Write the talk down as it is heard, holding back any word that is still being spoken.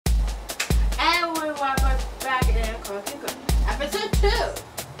Episode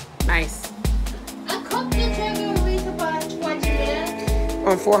 2. Nice. I cooked the chicken with about 20 minutes.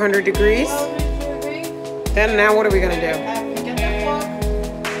 On 400 degrees? Then now what are we going to do? Get the fork.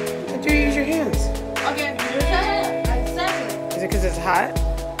 But you use your hands. Okay, use your hand. Exactly. Is it because it's hot?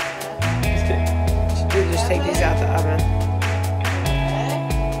 Should you just take these out the oven?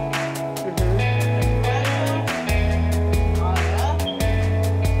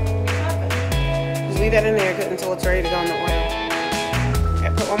 Leave that in there until it's ready to go in the oil. Okay,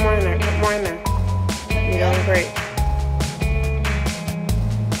 put one more in there. Put more in there. You're doing great.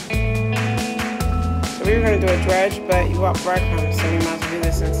 So we were going to do a dredge, but you want breadcrumbs, so we might as well do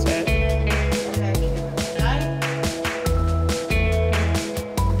this instead.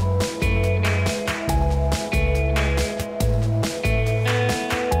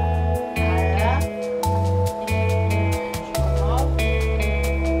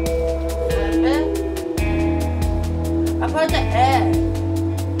 Put the egg.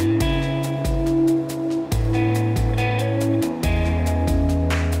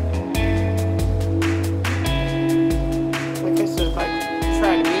 Like this is like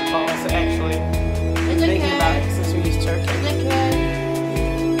fried meatballs, actually. It's Thinking okay. about it since we use turkey. It's okay.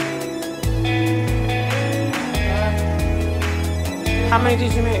 How many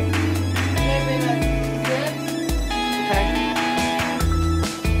did you make? Maybe like 6. Okay.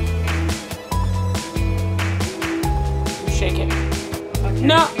 Shake it. Okay.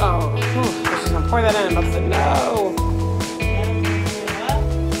 No! Oh, I was just going to pour that in. I'm about to say no.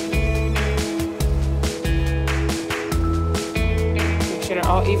 Make sure they're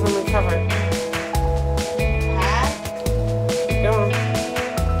all evenly covered. Keep going.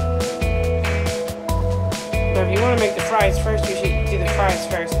 Now, if you want to make the fries first, you should do the fries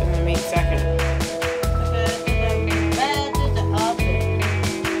first and the meat second.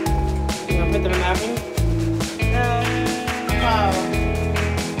 You want to put them in the oven?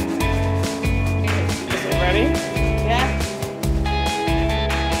 Is it ready? Yeah.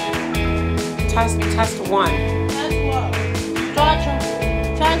 Test one.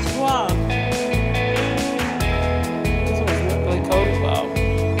 Test one. This one's not really coated well.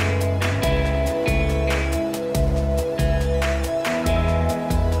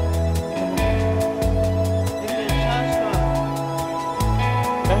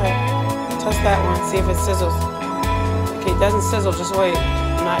 Go ahead. Test that one. See if it sizzles. Okay, it doesn't sizzle. Just wait.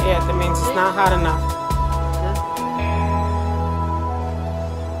 Not yet. That means it's not hot enough.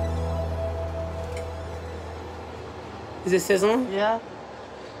 Is it sizzling? Yeah.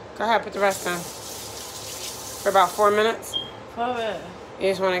 Go ahead. Put the rest in. For about 4 minutes. For it. You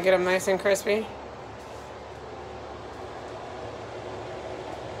just want to get them nice and crispy.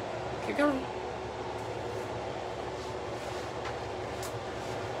 Keep going.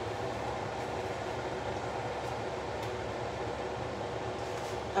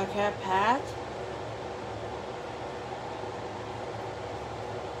 Okay, Pat.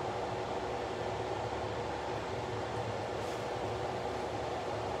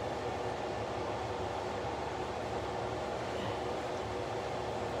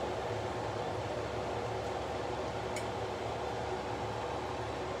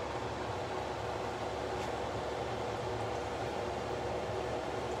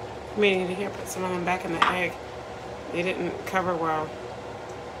 We need to here put some of them back in the egg. They didn't cover well,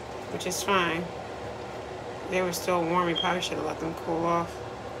 which is fine. They were still warm. You probably should have let them cool off.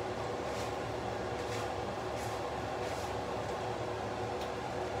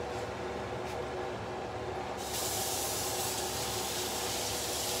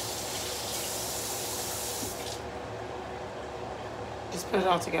 Just put it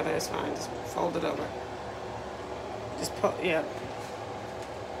all together. It's fine. Just fold it over. Just put, yeah.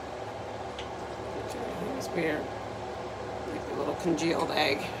 It's weird. Like a little congealed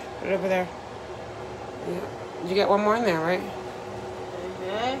egg. Put it over there. Yeah. You get one more in there, right?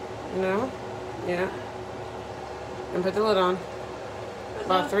 Okay. No? Yeah. And put the lid on.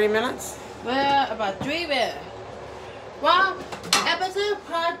 About 3 minutes? Well, about 3 minutes. Well, episode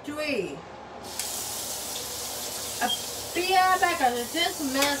part 3. Be right back on this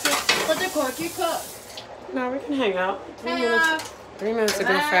message for the corky cook. No, we can hang out. 3 Hang minutes. out. 3 minutes to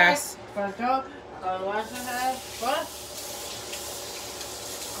go fast. Control. I'm gonna wash your hands first.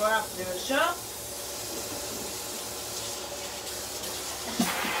 Go up to the shop.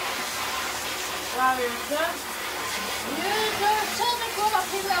 While you're done, you just tell the girl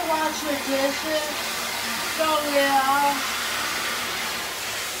people that wash your dishes. So yeah.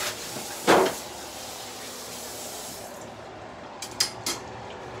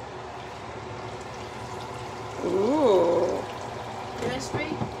 Ooh.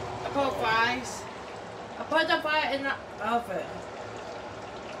 Crispy. I put fries. I put the fire in the oven.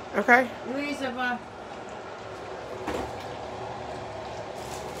 Okay. Release the fire.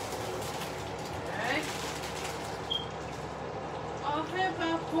 Okay. Oven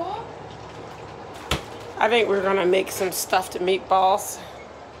about 4. I think we're gonna make some stuffed meatballs.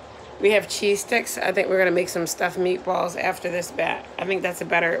 We have cheese sticks. I think we're gonna make some stuffed meatballs after this bat. I think that's a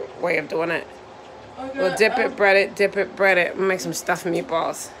better way of doing it. Okay, We'll dip it, bread it, dip it, bread it. We'll make some stuffed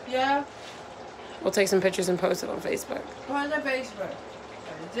meatballs. Yeah. We'll take some pictures and post it on Facebook. On the Facebook.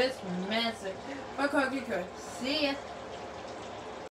 Just massive. Okay, good. See ya.